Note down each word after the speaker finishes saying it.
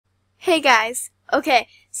Hey guys. Okay,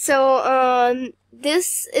 so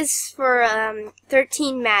this is for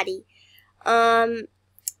 13 Maddie.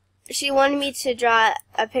 She wanted me to draw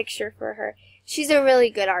a picture for her. She's a really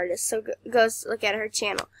good artist, so go look at her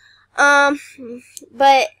channel.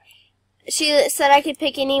 But she said I could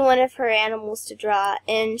pick any one of her animals to draw,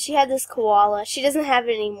 and she had this koala. She doesn't have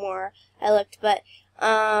it anymore. I looked, but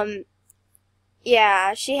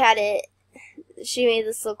yeah, she had it. She made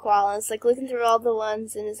this little koala. It's like looking through all the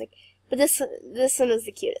ones, and it's like, but this one was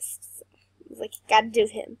the cutest. So I was like, gotta do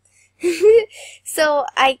him. So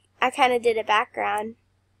I kind of did a background.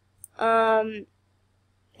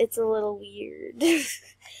 It's a little weird,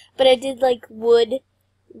 but I did like wood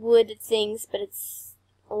things, but it's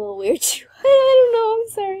a little weird too. I don't know. I'm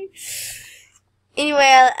sorry.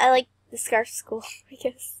 Anyway, I like the scarf school, I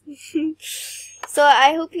guess. So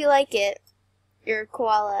I hope you like it. Your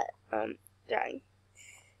koala drawing.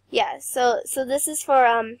 Yeah, so this is for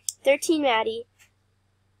 13 Maddie.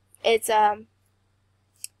 It's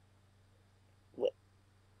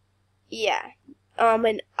yeah,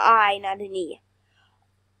 an I, not an E.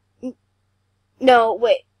 No,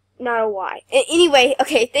 wait, not a Y. Anyway,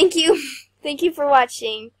 okay, thank you. Thank you for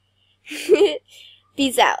watching.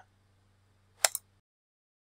 Peace out.